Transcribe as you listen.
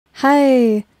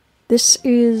Hi, this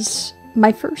is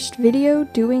my first video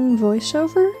doing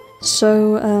voiceover,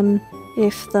 so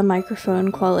if the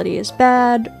microphone quality is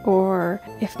bad, or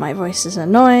if my voice is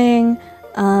annoying,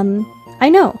 I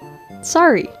know.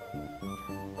 Sorry.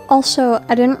 Also,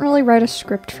 I didn't really write a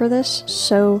script for this,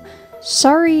 so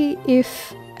sorry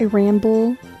if I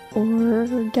ramble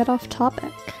or get off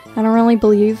topic. I don't really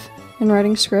believe in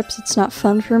writing scripts. It's not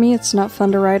fun for me, it's not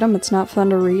fun to write them, it's not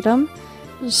fun to read them,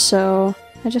 so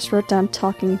I just wrote down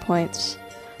talking points.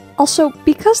 Also,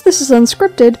 because this is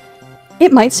unscripted,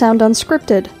 it might sound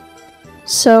unscripted.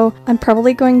 So I'm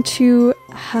probably going to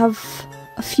have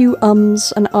a few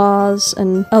ums and ahs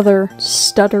and other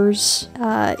stutters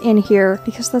in here,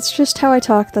 because that's just how I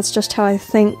talk, that's just how I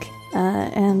think,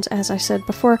 and as I said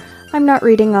before, I'm not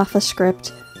reading off a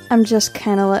script, I'm just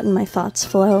kinda letting my thoughts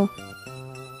flow.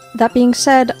 That being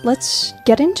said, let's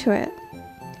get into it.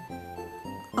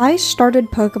 I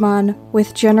started Pokemon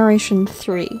with Generation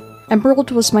 3.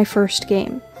 Emerald was my first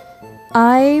game.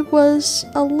 I was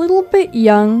a little bit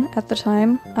young at the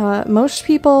time. Most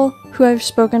people who I've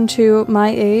spoken to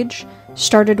my age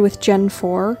started with Gen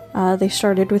 4. They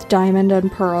started with Diamond and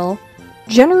Pearl.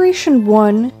 Generation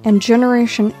 1 and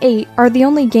Generation 8 are the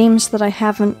only games that I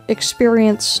haven't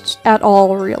experienced at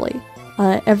all, really.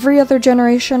 Every other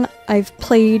generation, I've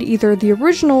played either the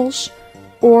originals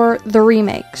or the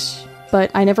remakes. But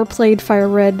I never played Fire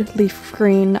Red, Leaf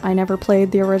Green, I never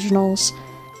played the originals.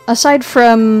 Aside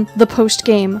from the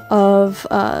post-game of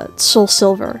Soul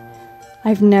Silver,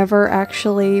 I've never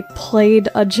actually played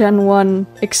a Gen 1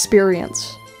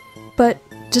 experience. But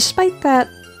despite that,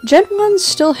 Gen 1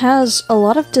 still has a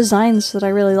lot of designs that I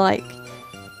really like.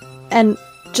 And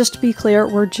just to be clear,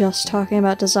 we're just talking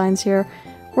about designs here.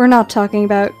 We're not talking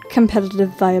about competitive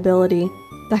viability.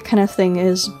 That kind of thing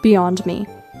is beyond me.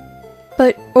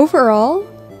 But overall,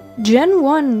 Gen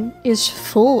 1 is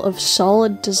full of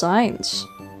solid designs.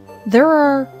 There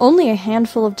are only a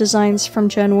handful of designs from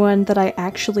Gen 1 that I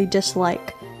actually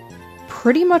dislike.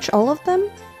 Pretty much all of them,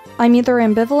 I'm either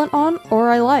ambivalent on or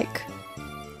I like.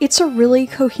 It's a really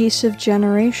cohesive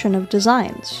generation of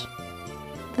designs.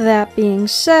 That being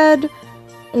said,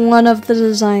 one of the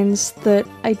designs that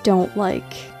I don't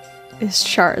like is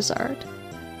Charizard.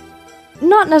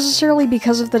 Not necessarily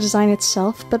because of the design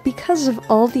itself, but because of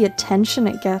all the attention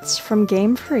it gets from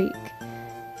Game Freak.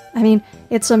 I mean,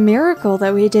 it's a miracle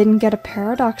that we didn't get a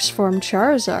Paradox Form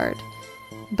Charizard,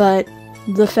 but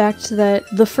the fact that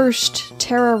the first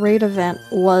Terra Raid event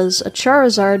was a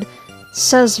Charizard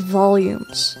says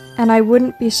volumes, and I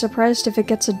wouldn't be surprised if it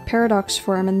gets a Paradox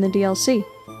Form in the DLC.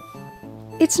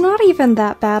 It's not even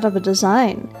that bad of a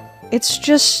design. It's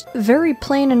just very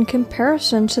plain in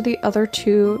comparison to the other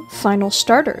two final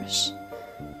starters.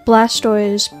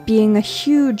 Blastoise being a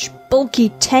huge, bulky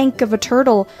tank of a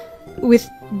turtle with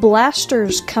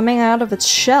blasters coming out of its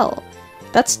shell.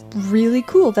 That's really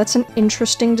cool, that's an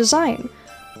interesting design.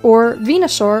 Or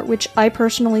Venusaur, which I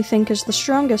personally think is the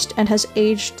strongest and has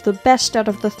aged the best out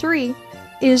of the three,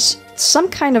 is some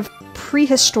kind of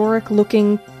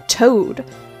prehistoric-looking toad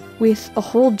with a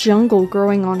whole jungle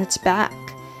growing on its back.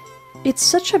 It's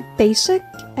such a basic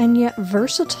and yet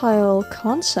versatile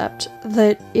concept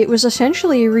that it was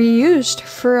essentially reused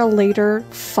for a later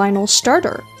final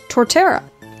starter, Torterra.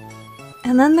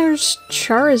 And then there's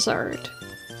Charizard,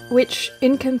 which,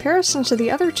 in comparison to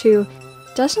the other two,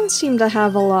 doesn't seem to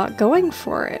have a lot going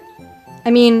for it.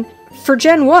 I mean, for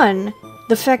Gen 1,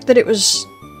 the fact that it was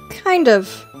kind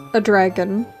of a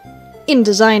dragon, in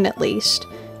design at least,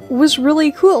 was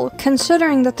really cool,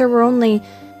 considering that there were only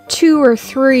 2 or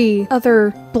 3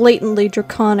 other blatantly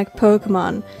draconic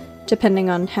Pokemon, depending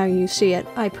on how you see it.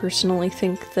 I personally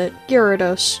think that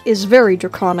Gyarados is very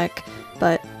draconic,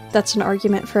 but that's an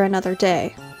argument for another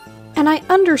day. And I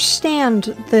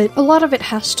understand that a lot of it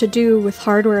has to do with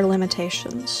hardware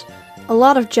limitations. A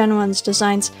lot of Gen 1's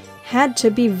designs had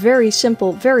to be very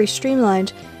simple, very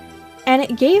streamlined, and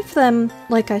it gave them,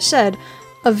 like I said,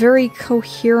 a very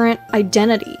coherent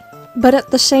identity. But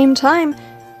at the same time,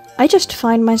 I just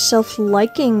find myself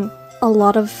liking a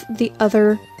lot of the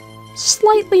other,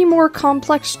 slightly more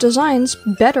complex designs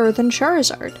better than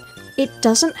Charizard. It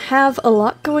doesn't have a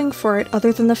lot going for it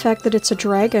other than the fact that it's a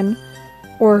dragon,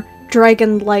 or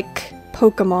dragon-like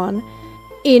Pokemon,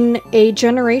 in a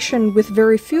generation with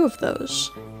very few of those.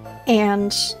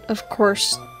 And, of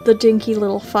course, the dinky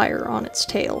little fire on its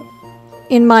tail.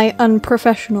 In my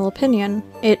unprofessional opinion,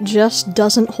 it just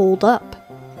doesn't hold up.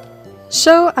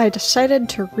 So I decided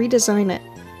to redesign it.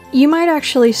 You might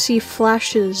actually see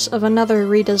flashes of another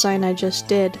redesign I just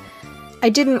did. I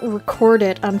didn't record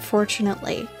it,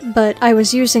 unfortunately, but I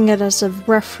was using it as a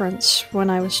reference when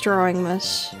I was drawing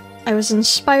this. I was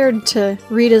inspired to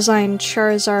redesign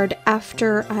Charizard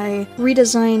after I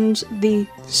redesigned the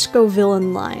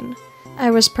Scovillain line.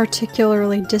 I was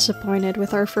particularly disappointed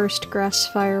with our first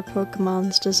Grass-Fire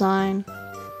Pokemon's design.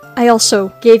 I also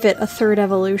gave it a third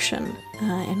evolution,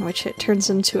 in which it turns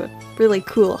into a really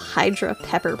cool Hydra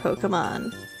Pepper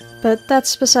Pokemon. But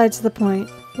that's besides the point.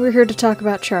 We're here to talk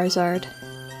about Charizard.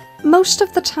 Most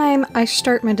of the time, I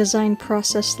start my design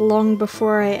process long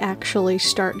before I actually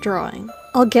start drawing.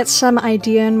 I'll get some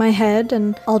idea in my head,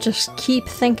 and I'll just keep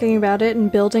thinking about it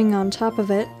and building on top of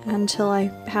it until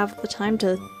I have the time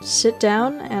to sit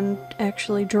down and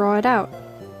actually draw it out.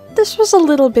 This was a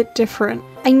little bit different.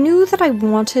 I knew that I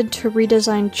wanted to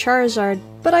redesign Charizard,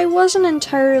 but I wasn't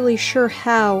entirely sure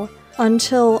how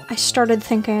until I started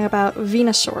thinking about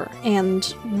Venusaur and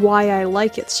why I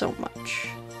like it so much.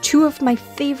 Two of my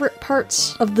favorite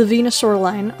parts of the Venusaur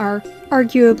line are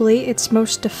arguably its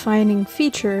most defining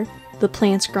feature, the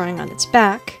plants growing on its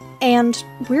back, and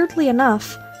weirdly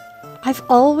enough, I've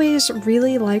always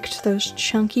really liked those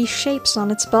chunky shapes on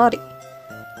its body.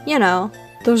 You know,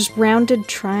 those rounded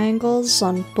triangles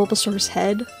on Bulbasaur's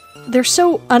head. They're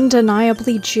so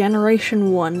undeniably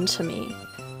Generation 1 to me.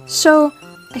 So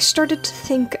I started to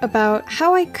think about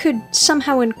how I could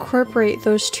somehow incorporate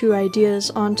those two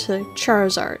ideas onto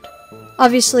Charizard.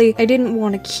 Obviously, I didn't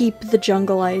want to keep the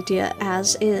jungle idea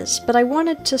as is, but I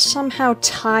wanted to somehow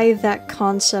tie that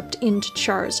concept into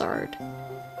Charizard.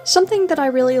 Something that I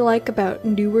really like about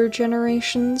newer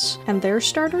generations and their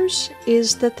starters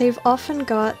is that they've often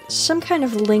got some kind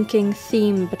of linking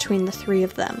theme between the three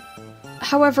of them.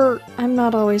 However, I'm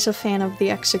not always a fan of the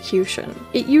execution.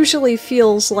 It usually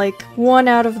feels like one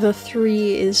out of the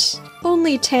three is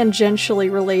only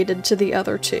tangentially related to the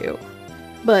other two.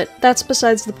 But that's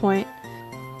besides the point.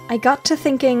 I got to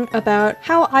thinking about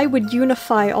how I would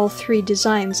unify all three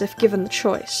designs if given the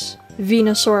choice: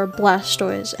 Venusaur,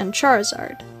 Blastoise, and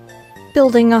Charizard.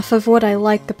 Building off of what I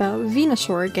like about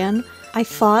Venusaur again, I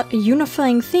thought a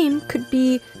unifying theme could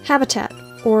be habitat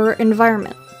or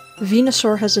environment.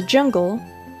 Venusaur has a jungle,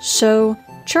 so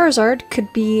Charizard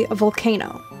could be a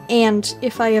volcano. And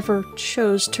if I ever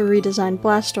chose to redesign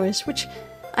Blastoise, which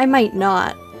I might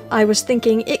not, I was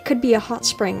thinking it could be a hot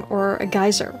spring or a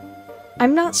geyser.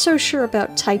 I'm not so sure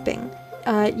about typing.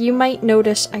 You might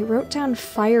notice I wrote down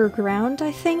fire ground,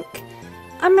 I think.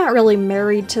 I'm not really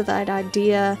married to that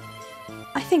idea.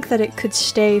 I think that it could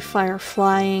stay fire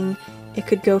flying, it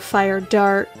could go fire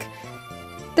dark.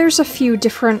 There's a few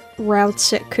different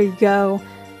routes it could go.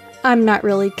 I'm not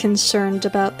really concerned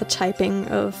about the typing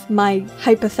of my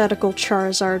hypothetical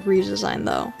Charizard redesign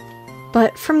though.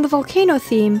 But from the volcano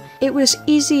theme, it was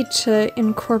easy to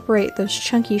incorporate those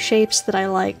chunky shapes that I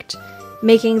liked,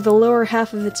 making the lower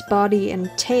half of its body and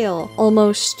tail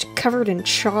almost covered in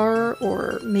char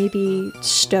or maybe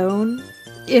stone.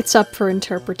 It's up for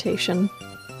interpretation.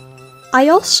 I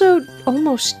also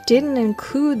almost didn't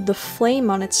include the flame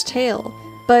on its tail,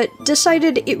 but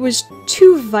decided it was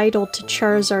too vital to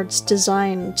Charizard's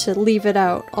design to leave it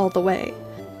out all the way.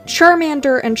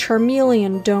 Charmander and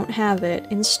Charmeleon don't have it,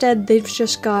 instead they've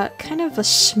just got kind of a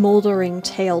smoldering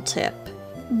tail tip.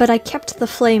 But I kept the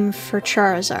flame for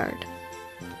Charizard.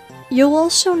 You'll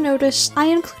also notice I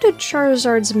included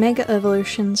Charizard's Mega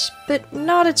Evolutions, but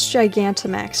not its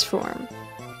Gigantamax form.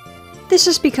 This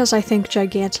is because I think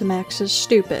Gigantamax is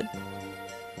stupid.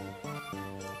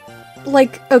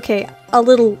 Like, okay, a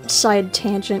little side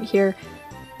tangent here.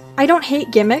 I don't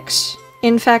hate gimmicks.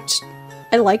 In fact,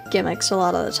 I like gimmicks a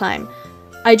lot of the time.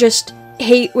 I just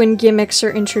hate when gimmicks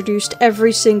are introduced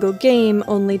every single game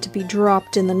only to be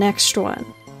dropped in the next one.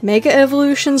 Mega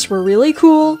Evolutions were really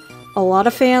cool, a lot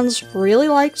of fans really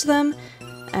liked them,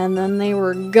 and then they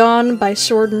were gone by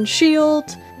Sword and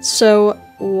Shield, so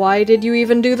why did you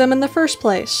even do them in the first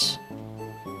place?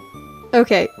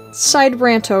 Okay, side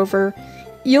rant over.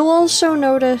 You'll also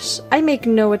notice I make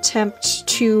no attempt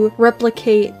to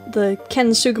replicate the Ken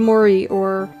Sugimori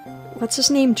or, what's his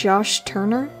name, Josh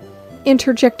Turner?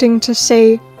 Interjecting to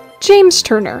say, James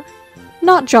Turner,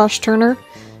 not Josh Turner.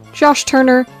 Josh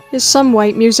Turner is some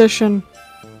white musician.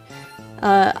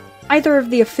 Either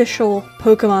of the official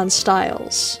Pokemon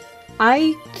styles.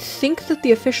 I think that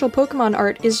the official Pokemon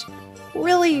art is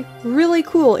really, really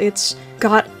cool. It's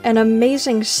got an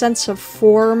amazing sense of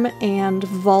form and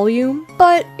volume,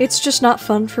 but it's just not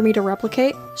fun for me to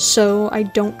replicate, so I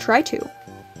don't try to.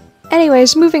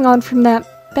 Anyways, moving on from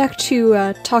that, back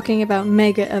to talking about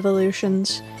Mega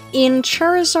Evolutions. In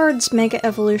Charizard's Mega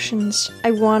Evolutions,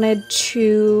 I wanted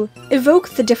to evoke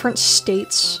the different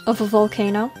states of a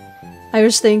volcano. I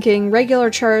was thinking regular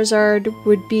Charizard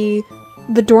would be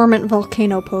the dormant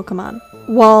volcano Pokemon,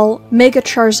 while Mega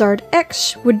Charizard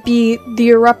X would be the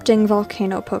erupting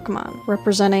volcano Pokemon,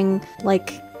 representing,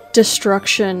 like,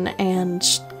 destruction and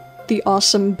the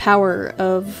awesome power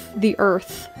of the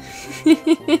earth.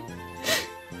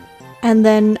 And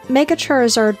then Mega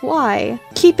Charizard Y,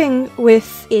 keeping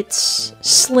with its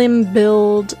slim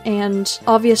build and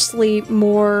obviously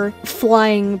more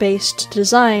flying-based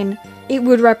design, it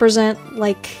would represent,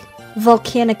 like,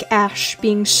 volcanic ash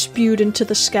being spewed into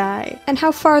the sky, and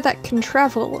how far that can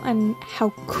travel, and how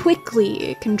quickly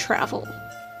it can travel.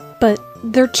 But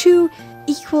they're two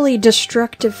equally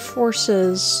destructive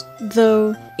forces,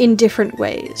 though in different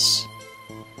ways.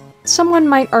 Someone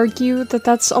might argue that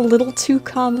that's a little too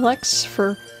complex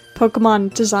for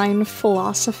Pokemon design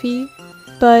philosophy,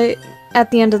 but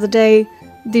at the end of the day,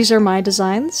 these are my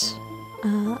designs.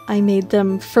 I made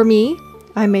them for me,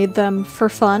 I made them for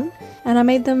fun, and I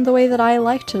made them the way that I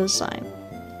like to design.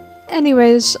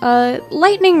 Anyways,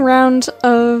 lightning round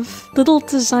of little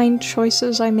design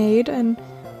choices I made, and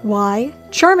why.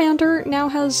 Charmander now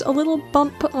has a little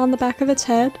bump on the back of its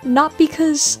head, not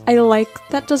because I like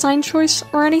that design choice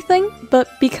or anything, but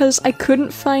because I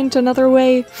couldn't find another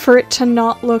way for it to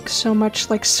not look so much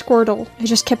like Squirtle. I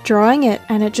just kept drawing it,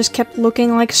 and it just kept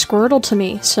looking like Squirtle to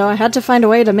me, so I had to find a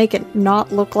way to make it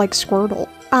not look like Squirtle.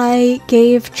 I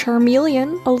gave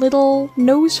Charmeleon a little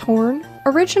nose horn.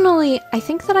 Originally, I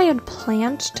think that I had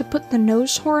planned to put the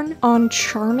nose horn on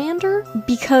Charmander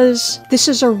because this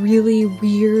is a really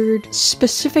weird,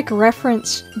 specific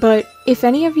reference, but if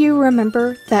any of you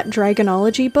remember that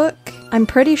Dragonology book, I'm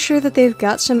pretty sure that they've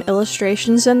got some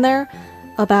illustrations in there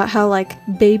about how, like,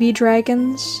 baby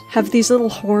dragons have these little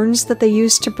horns that they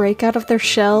use to break out of their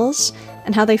shells,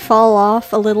 and how they fall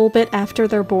off a little bit after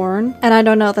they're born. And I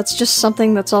don't know, that's just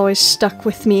something that's always stuck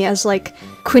with me as, like,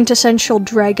 quintessential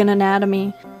dragon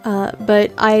anatomy.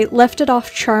 But I left it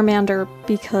off Charmander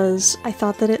because I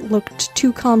thought that it looked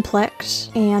too complex,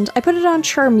 and I put it on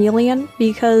Charmeleon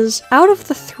because out of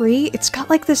the three, it's got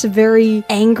like this very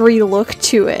angry look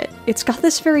to it. It's got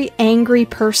this very angry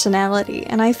personality,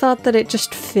 and I thought that it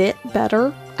just fit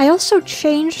better. I also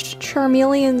changed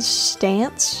Charmeleon's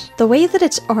stance. The way that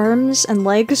its arms and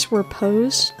legs were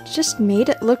posed just made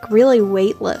it look really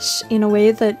weightless in a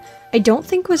way that I don't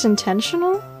think was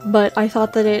intentional, but I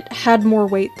thought that it had more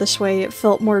weight this way, it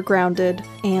felt more grounded,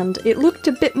 and it looked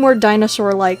a bit more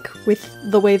dinosaur-like with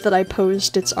the way that I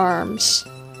posed its arms.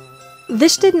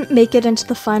 This didn't make it into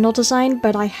the final design,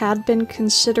 but I had been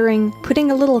considering putting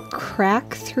a little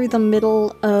crack through the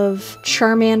middle of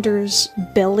Charmander's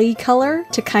belly color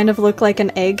to kind of look like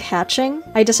an egg hatching.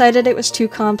 I decided it was too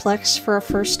complex for a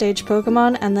first stage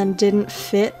Pokemon and then didn't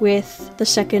fit with the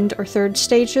second or third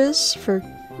stages for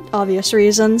obvious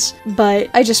reasons, but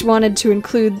I just wanted to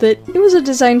include that it was a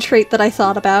design trait that I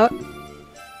thought about.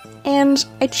 And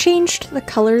I changed the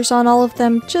colors on all of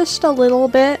them just a little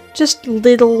bit, just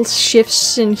little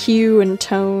shifts in hue and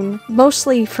tone,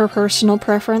 mostly for personal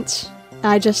preference.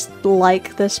 I just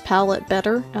like this palette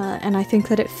better, and I think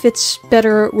that it fits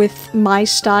better with my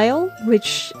style,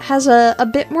 which has a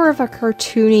bit more of a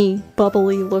cartoony,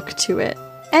 bubbly look to it.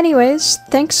 Anyways,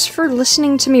 thanks for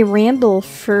listening to me ramble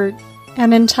for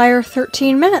an entire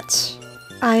 13 minutes.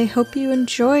 I hope you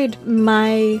enjoyed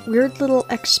my weird little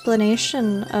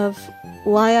explanation of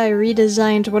why I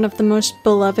redesigned one of the most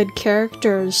beloved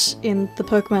characters in the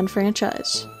Pokemon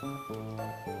franchise.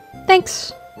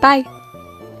 Thanks! Bye!